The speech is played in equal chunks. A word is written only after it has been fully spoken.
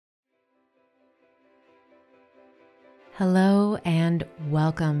Hello and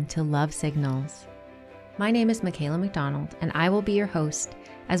welcome to Love Signals. My name is Michaela McDonald and I will be your host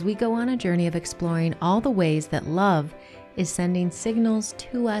as we go on a journey of exploring all the ways that love is sending signals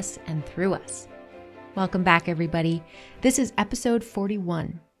to us and through us. Welcome back, everybody. This is episode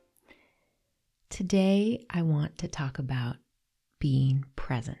 41. Today I want to talk about being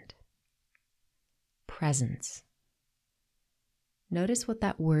present. Presence. Notice what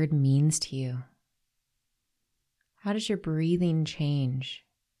that word means to you. How does your breathing change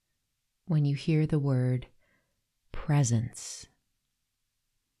when you hear the word presence?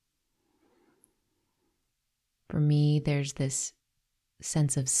 For me, there's this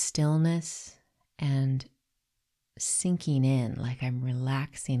sense of stillness and sinking in, like I'm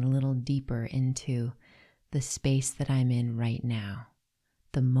relaxing a little deeper into the space that I'm in right now,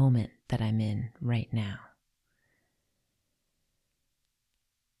 the moment that I'm in right now.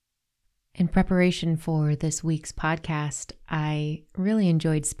 In preparation for this week's podcast, I really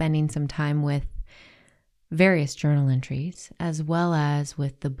enjoyed spending some time with various journal entries, as well as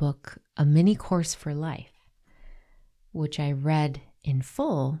with the book, A Mini Course for Life, which I read in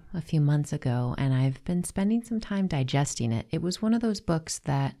full a few months ago, and I've been spending some time digesting it. It was one of those books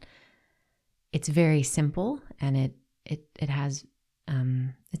that it's very simple, and it has,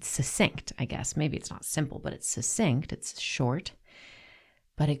 it's succinct, I guess. Maybe it's not simple, but it's succinct. It's short.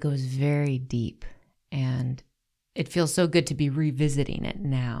 But it goes very deep, and it feels so good to be revisiting it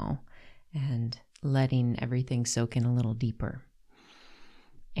now and letting everything soak in a little deeper.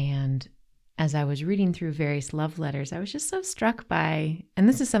 And as I was reading through various love letters, I was just so struck by, and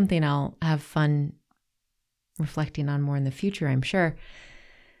this is something I'll have fun reflecting on more in the future, I'm sure.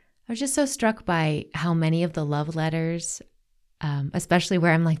 I was just so struck by how many of the love letters, especially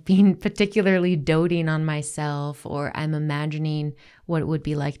where I'm like being particularly doting on myself, or I'm imagining what it would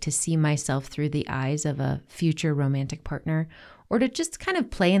be like to see myself through the eyes of a future romantic partner, or to just kind of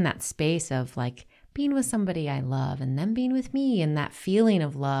play in that space of like being with somebody I love and them being with me, and that feeling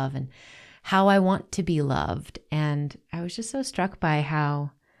of love and how I want to be loved. And I was just so struck by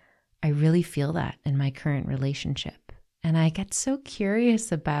how I really feel that in my current relationship. And I get so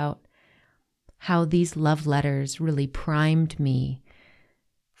curious about how these love letters really primed me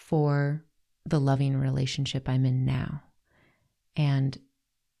for the loving relationship I'm in now. And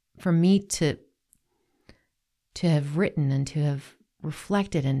for me to have written and to have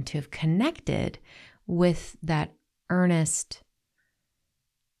reflected and to have connected with that earnest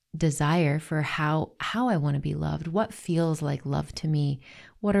desire for how I want to be loved, what feels like love to me,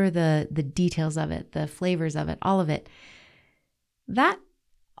 what are the details of it, the flavors of it, all of it, that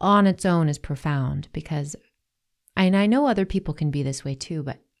on its own is profound, because and I know other people can be this way too,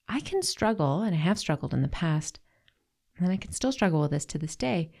 but I can struggle, and I have struggled in the past, and I can still struggle with this to this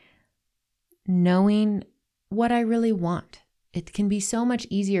day, knowing what I really want. It can be so much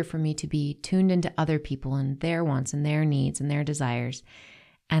easier for me to be tuned into other people and their wants and their needs and their desires.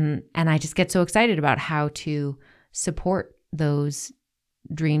 And I just get so excited about how to support those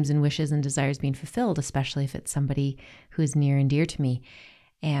dreams and wishes and desires being fulfilled, especially if it's somebody who is near and dear to me.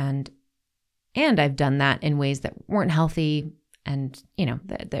 And I've done that in ways that weren't healthy, and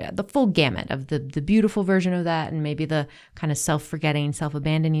the full gamut of the beautiful version of that, and maybe the kind of self-forgetting,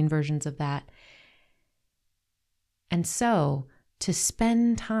 self-abandoning versions of that. And so to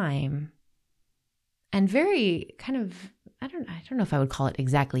spend time and very kind of, I don't know if I would call it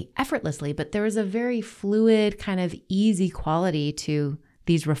exactly effortlessly, but there was a very fluid kind of easy quality to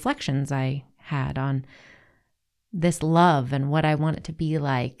these reflections I had on this love and what I want it to be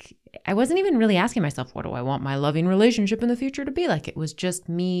like. I wasn't even really asking myself, what do I want my loving relationship in the future to be like? It was just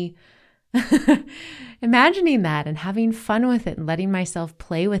me imagining that and having fun with it and letting myself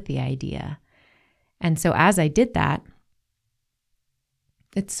play with the idea. And so as I did that,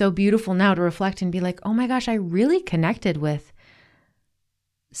 it's so beautiful now to reflect and be like, oh my gosh, I really connected with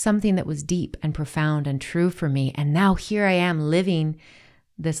something that was deep and profound and true for me. And now here I am living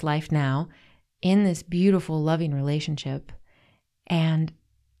this life now in this beautiful, loving relationship. And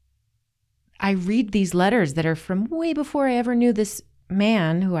I read these letters that are from way before I ever knew this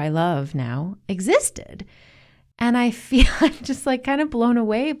man who I love now existed. And I feel I'm just like kind of blown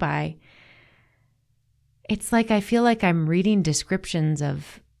away by, it's like I feel like I'm reading descriptions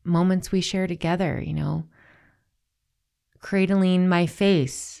of moments we share together, cradling my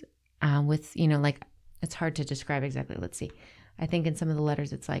face with, like, it's hard to describe exactly. Let's see. I think in some of the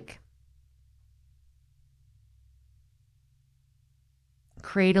letters it's like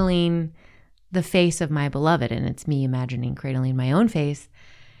cradling the face of my beloved, and it's me imagining cradling my own face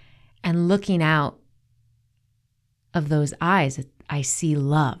and looking out of those eyes. I see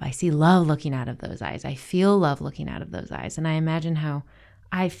love. I see love looking out of those eyes. I feel love looking out of those eyes. And I imagine how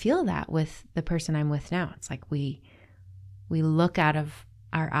I feel that with the person I'm with now. It's like we look out of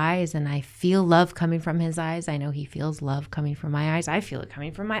our eyes and I feel love coming from his eyes. I know he feels love coming from my eyes. I feel it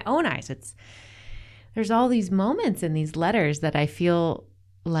coming from my own eyes. There's all these moments in these letters that I feel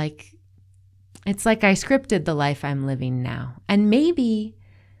like it's like I scripted the life I'm living now. And maybe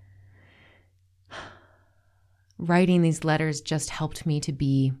writing these letters just helped me to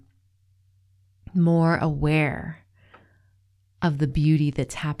be more aware of the beauty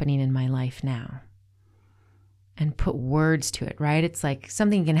that's happening in my life now and put words to it, right? It's like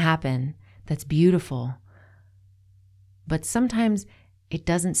something can happen that's beautiful, but sometimes it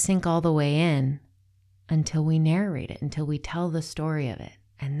doesn't sink all the way in until we narrate it, until we tell the story of it,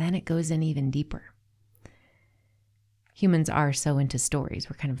 and then it goes in even deeper. Humans are so into stories.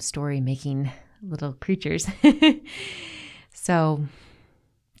 We're kind of story-making little creatures. So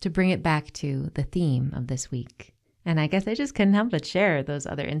to bring it back to the theme of this week, and I guess I just couldn't help but share those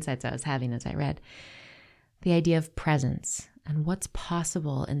other insights I was having as I read, the idea of presence and what's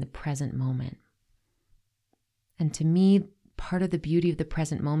possible in the present moment. And to me, part of the beauty of the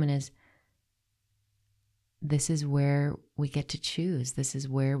present moment is this is where we get to choose. This is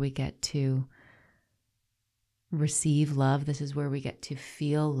where we get to receive love. This is where we get to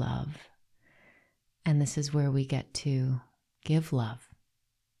feel love. And this is where we get to give love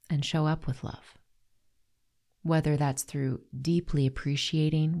and show up with love. Whether that's through deeply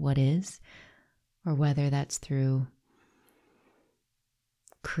appreciating what is, or whether that's through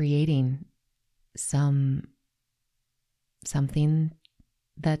creating something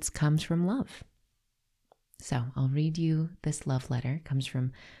that comes from love. So I'll read you this love letter. It comes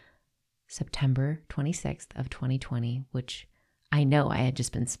from September 26th of 2020, which I know I had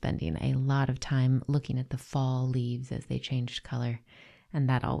just been spending a lot of time looking at the fall leaves as they changed color, and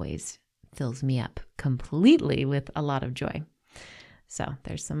that always fills me up completely with a lot of joy. So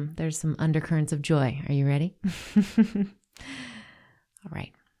there's some undercurrents of joy. Are you ready? All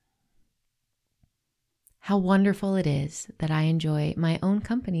right. How wonderful it is that I enjoy my own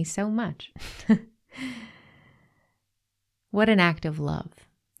company so much. What an act of love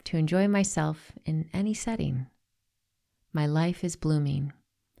to enjoy myself in any setting. My life is blooming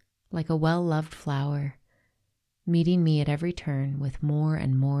like a well-loved flower, meeting me at every turn with more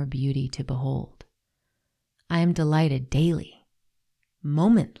and more beauty to behold. I am delighted daily,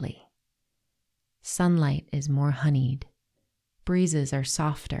 momently. Sunlight is more honeyed, breezes are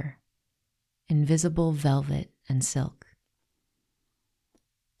softer, invisible velvet and silk.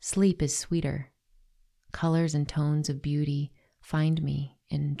 Sleep is sweeter, colors and tones of beauty find me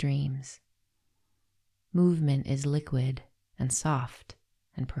in dreams. Movement is liquid and soft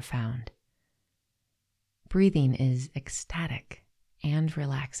and profound. Breathing is ecstatic and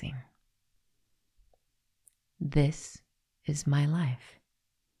relaxing. This is my life.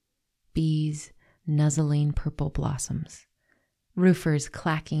 Bees nuzzling purple blossoms, roofers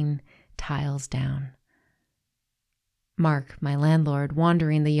clacking tiles down. Mark, my landlord,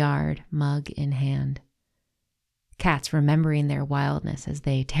 wandering the yard, mug in hand. Cats remembering their wildness as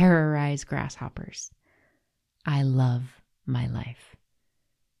they terrorize grasshoppers. I love my life.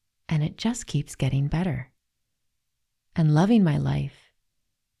 And it just keeps getting better. And loving my life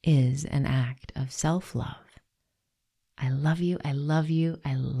is an act of self-love. I love you, I love you,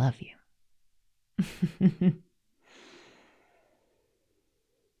 I love you.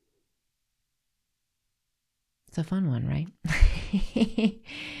 It's a fun one, right?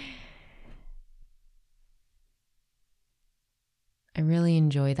 I really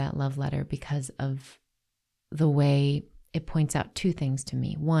enjoy that love letter because of the way it points out two things to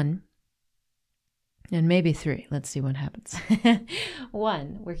me. One, and maybe three. Let's see what happens.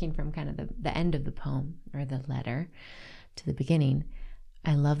 One, working from kind of the end of the poem or the letter to the beginning,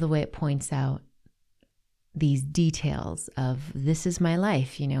 I love the way it points out these details of this is my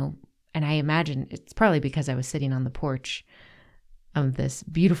life, and I imagine it's probably because I was sitting on the porch of this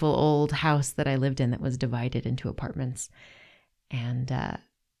beautiful old house that I lived in that was divided into apartments and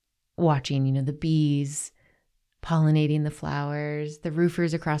watching, the bees pollinating the flowers, the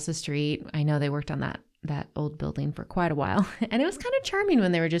roofers across the street. I know they worked on that old building for quite a while. And it was kind of charming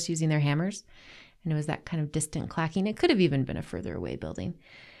when they were just using their hammers. And it was that kind of distant clacking. It could have even been a further away building.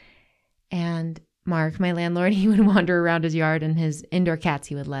 And Mark, my landlord, he would wander around his yard, and his indoor cats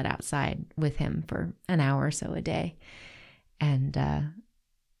he would let outside with him for an hour or so a day. And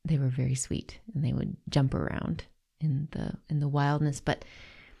they were very sweet, and they would jump around in the wildness. But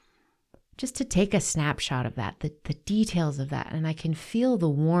just to take a snapshot of that, the details of that, and I can feel the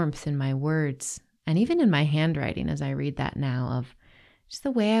warmth in my words and even in my handwriting as I read that now of just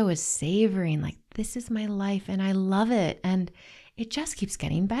the way I was savoring, like, this is my life and I love it. And it just keeps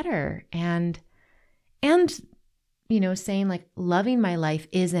getting better. And, saying like loving my life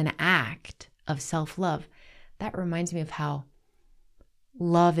is an act of self-love. That reminds me of how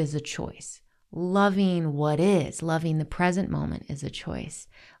love is a choice. Loving what is, loving the present moment is a choice.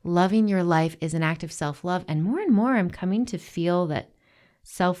 Loving your life is an act of self-love. And more, I'm coming to feel that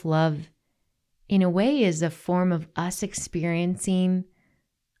self-love, in a way, is a form of us experiencing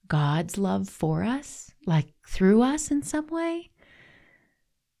God's love for us, like through us in some way.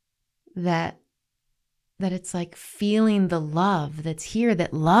 That it's like feeling the love that's here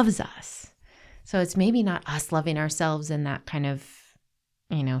that loves us. So it's maybe not us loving ourselves in that kind of,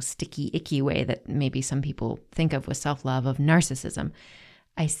 sticky, icky way that maybe some people think of with self-love, of narcissism.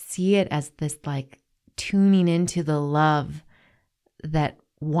 I see it as this like tuning into the love that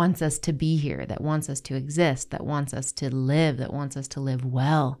wants us to be here, that wants us to exist, that wants us to live, that wants us to live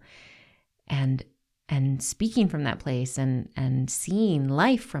well. And speaking from that place and seeing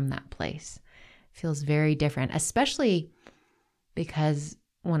life from that place feels very different, especially because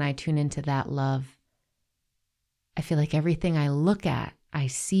when I tune into that love, I feel like everything I look at, I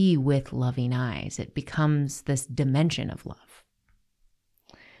see with loving eyes. It becomes this dimension of love.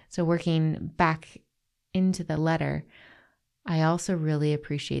 So working back into the letter, I also really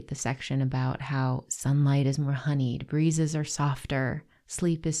appreciate the section about how sunlight is more honeyed, breezes are softer,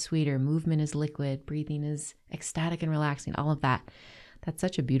 sleep is sweeter, movement is liquid, breathing is ecstatic and relaxing, all of that. That's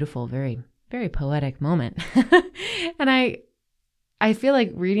such a beautiful, very, very poetic moment. And I feel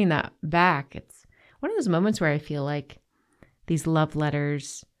like reading that back, it's one of those moments where I feel like these love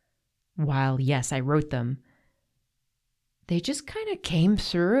letters, while yes, I wrote them, they just kind of came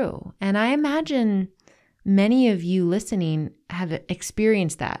through. And I imagine many of you listening have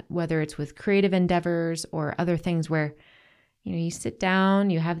experienced that, whether it's with creative endeavors or other things where, you sit down,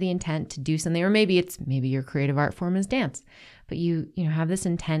 you have the intent to do something, or maybe your creative art form is dance, but you have this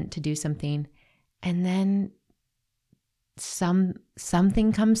intent to do something, and then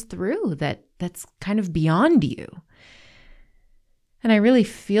something comes through that's kind of beyond you. And I really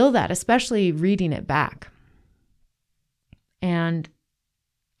feel that, especially reading it back. And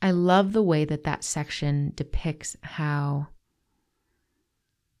I love the way that section depicts how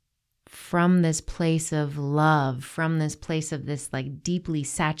from this place of love, from this place of this like deeply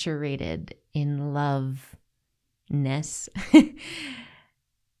saturated in loveness,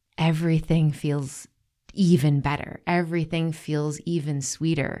 everything feels even better. Everything feels even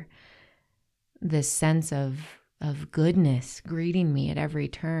sweeter. This sense of goodness greeting me at every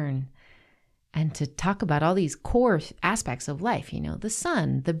turn. And to talk about all these core aspects of life, the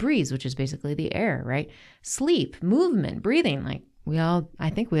sun, the breeze, which is basically the air, right? Sleep, movement, breathing, like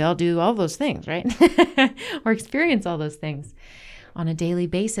I think we all do all those things, right? Or experience all those things on a daily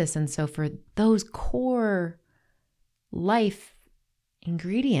basis. And so for those core life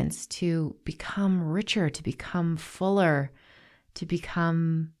ingredients to become richer, to become fuller, to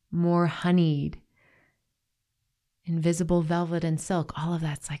become more honeyed, invisible velvet and silk, all of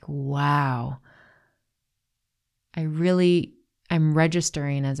that's like, wow. I'm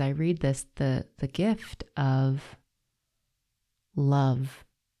registering as I read this, the gift of love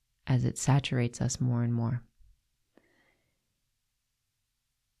as it saturates us more and more.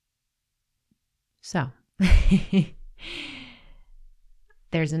 So,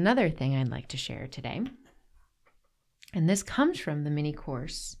 there's another thing I'd like to share today. And this comes from the mini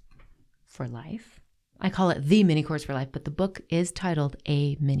course for life. I call it the mini course for life, but the book is titled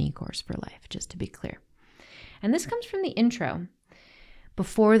A Mini Course for Life, just to be clear. And this comes from the intro.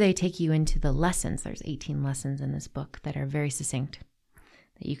 Before they take you into the lessons, there's 18 lessons in this book that are very succinct,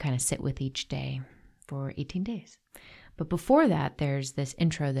 that you kind of sit with each day for 18 days. But before that, there's this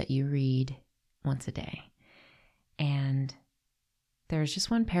intro that you read once a day. And there's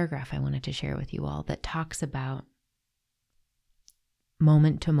just one paragraph I wanted to share with you all that talks about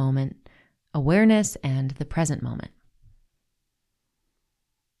moment to moment awareness and the present moment.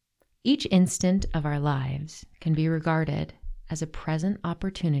 Each instant of our lives can be regarded as a present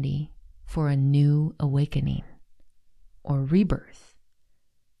opportunity for a new awakening or rebirth,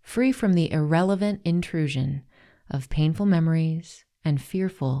 free from the irrelevant intrusion of painful memories and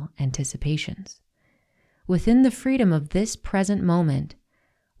fearful anticipations. Within the freedom of this present moment,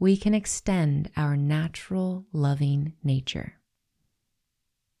 we can extend our natural loving nature.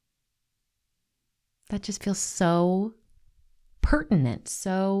 That just feels so pertinent,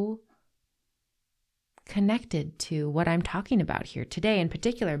 so connected to what I'm talking about here today in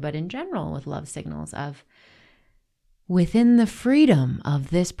particular, but in general with Love Signals, of within the freedom of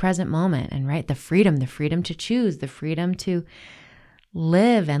this present moment, and right, the freedom to choose, the freedom to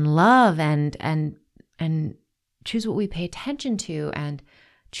live and love and choose what we pay attention to and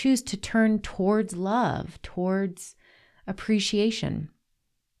choose to turn towards love, towards appreciation.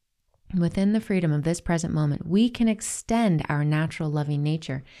 Within the freedom of this present moment, we can extend our natural loving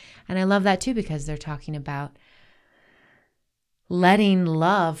nature. And I love that too, because they're talking about letting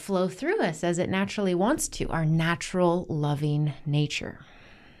love flow through us as it naturally wants to, our natural loving nature.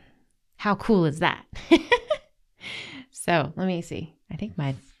 How cool is that? So let me see. I think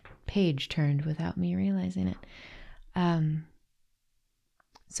my page turned without me realizing it.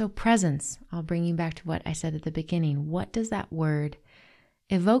 So presence, I'll bring you back to what I said at the beginning. What does that word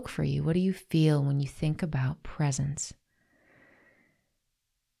evoke for you? What do you feel when you think about presence?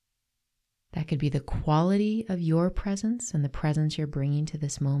 That could be the quality of your presence and the presence you're bringing to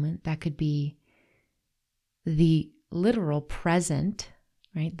this moment. That could be the literal present,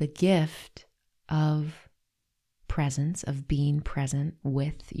 right? The gift of presence, of being present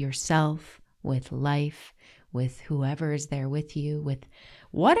with yourself, with life, with whoever is there with you, with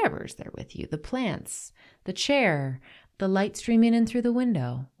whatever is there with you, the plants, the chair, the light streaming in through the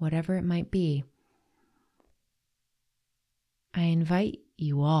window, whatever it might be. I invite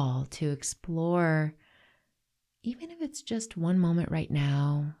you all to explore, even if it's just one moment right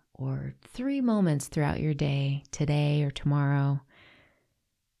now or 3 moments throughout your day, today or tomorrow.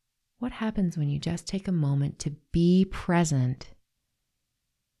 What happens when you just take a moment to be present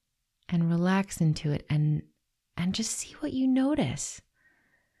and relax into it and just see what you notice?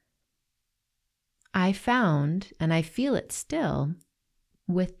 I found, and I feel it still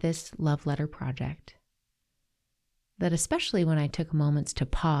with this love letter project, that especially when I took moments to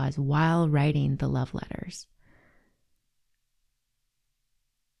pause while writing the love letters,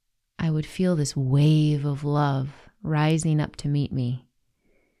 I would feel this wave of love rising up to meet me.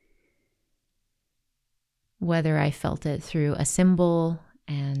 Whether I felt it through a symbol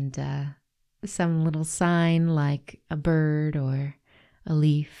and some little sign like a bird or a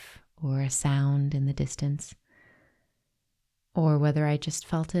leaf or a sound in the distance, or whether I just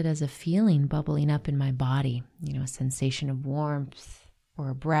felt it as a feeling bubbling up in my body, a sensation of warmth or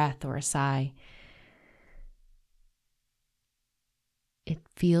a breath or a sigh. It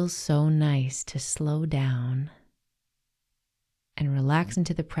feels so nice to slow down and relax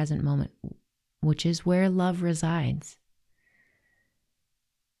into the present moment, which is where love resides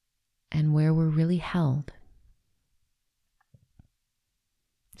and where we're really held.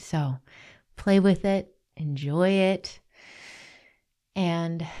 So play with it, enjoy it,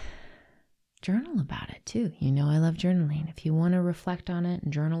 and journal about it too. I love journaling. If you want to reflect on it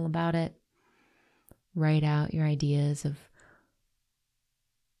and journal about it, write out your ideas of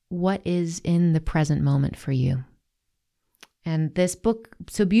what is in the present moment for you. And this book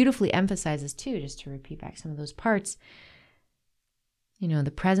so beautifully emphasizes too, just to repeat back some of those parts,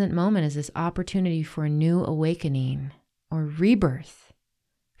 the present moment is this opportunity for a new awakening or rebirth,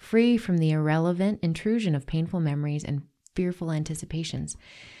 free from the irrelevant intrusion of painful memories and fearful anticipations.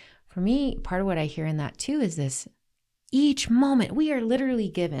 For me, part of what I hear in that too is this: each moment, we are literally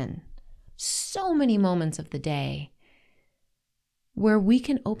given so many moments of the day where we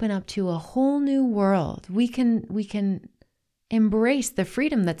can open up to a whole new world. We can embrace the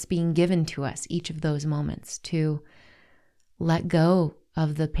freedom that's being given to us each of those moments, to let go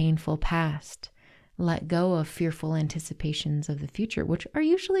of the painful past, let go of fearful anticipations of the future, which are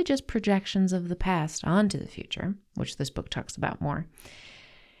usually just projections of the past onto the future, which this book talks about more.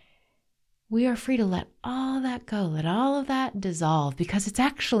 We are free to let all that go, let all of that dissolve, because it's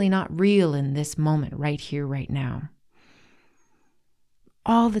actually not real in this moment, right here, right now.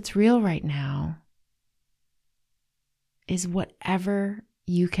 All that's real right now is whatever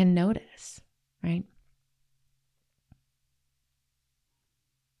you can notice, right?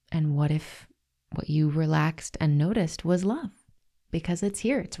 And what if what you relaxed and noticed was love? Because it's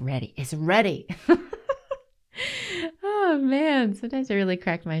here, it's ready, it's ready. Oh man, sometimes I really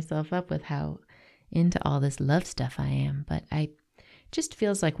crack myself up with how into all this love stuff I am, but I just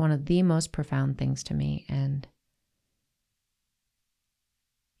feels like one of the most profound things to me. And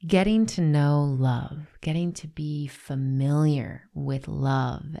getting to know love, getting to be familiar with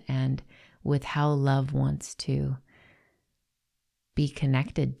love and with how love wants to be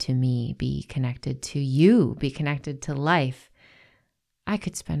connected to me, be connected to you, be connected to life. I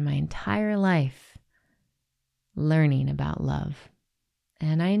could spend my entire life learning about love,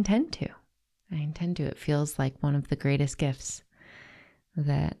 and I intend to. It feels like one of the greatest gifts,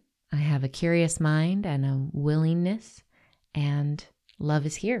 that I have a curious mind and a willingness, and love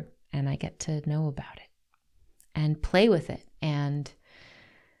is here, and I get to know about it and play with it and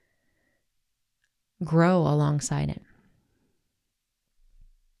grow alongside it.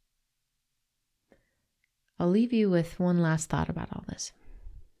 I'll leave you with one last thought about all this.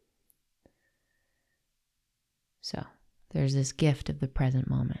 So, there's this gift of the present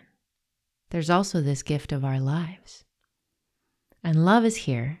moment. There's also this gift of our lives. And love is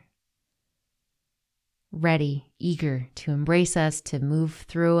here, ready, eager to embrace us, to move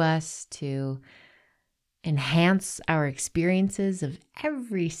through us, to enhance our experiences of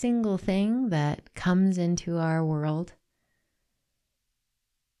every single thing that comes into our world.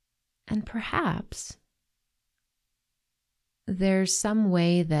 And perhaps there's some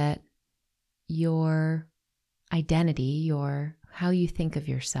way that your identity, how you think of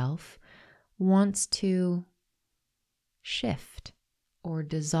yourself, wants to shift or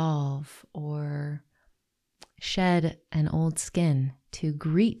dissolve or shed an old skin to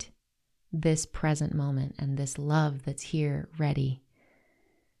greet this present moment and this love that's here ready.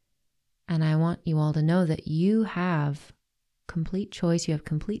 And I want you all to know that you have complete choice, you have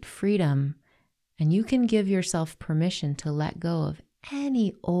complete freedom, and you can give yourself permission to let go of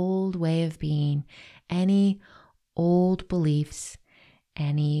any old way of being, any old beliefs,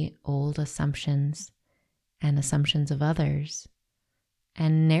 any old assumptions and assumptions of others,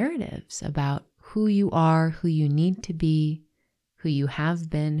 and narratives about who you are, who you need to be, who you have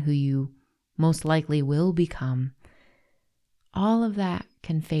been, who you most likely will become. All of that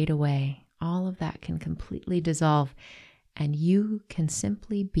can fade away. All of that can completely dissolve, and you can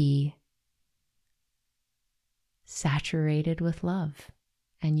simply be saturated with love,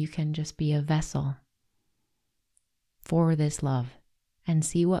 and you can just be a vessel for this love and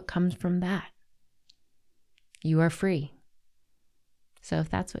see what comes from that. You are free. So if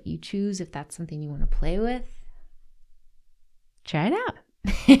that's what you choose, if that's something you want to play with, try it out.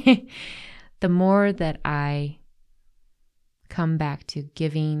 The more that I come back to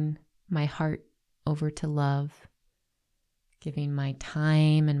giving my heart over to love, giving my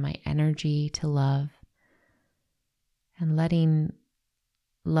time and my energy to love, and letting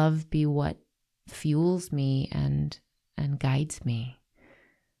love be what fuels me and guides me,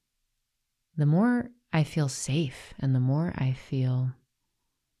 the more I feel safe and the more I feel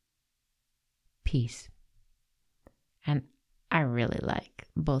peace. And I really like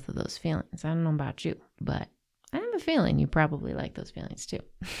both of those feelings. I don't know about you, but I have a feeling you probably like those feelings too.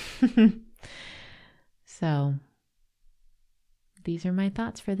 So these are my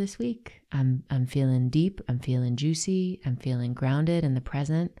thoughts for this week. I'm feeling deep. I'm feeling juicy. I'm feeling grounded in the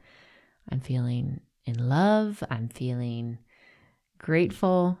present. I'm feeling in love. I'm feeling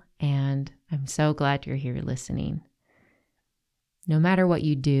grateful. And I'm so glad you're here listening. No matter what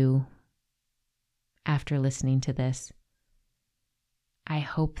you do after listening to this, I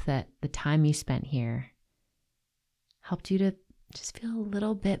hope that the time you spent here helped you to just feel a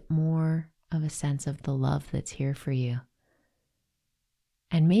little bit more of a sense of the love that's here for you.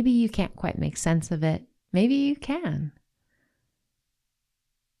 And maybe you can't quite make sense of it. Maybe you can.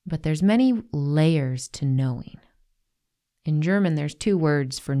 But there's many layers to knowing. In German, there's 2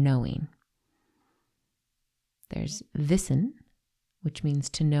 words for knowing. There's wissen, which means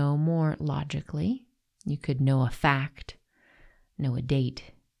to know more logically. You could know a fact, know a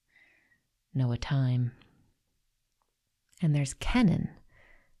date, know a time. And there's kennen,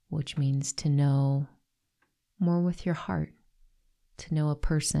 which means to know more with your heart, to know a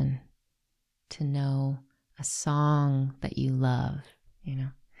person, to know a song that you love,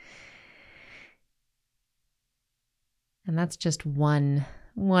 And that's just one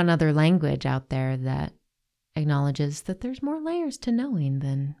other language out there that acknowledges that there's more layers to knowing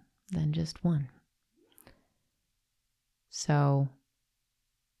than just one. So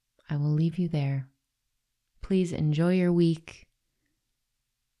I will leave you there. Please enjoy your week.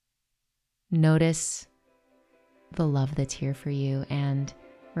 Notice the love that's here for you. And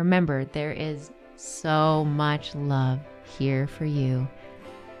remember, there is so much love here for you.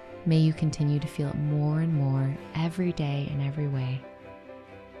 May you continue to feel it more and more every day in every way.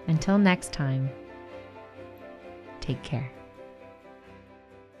 Until next time, take care.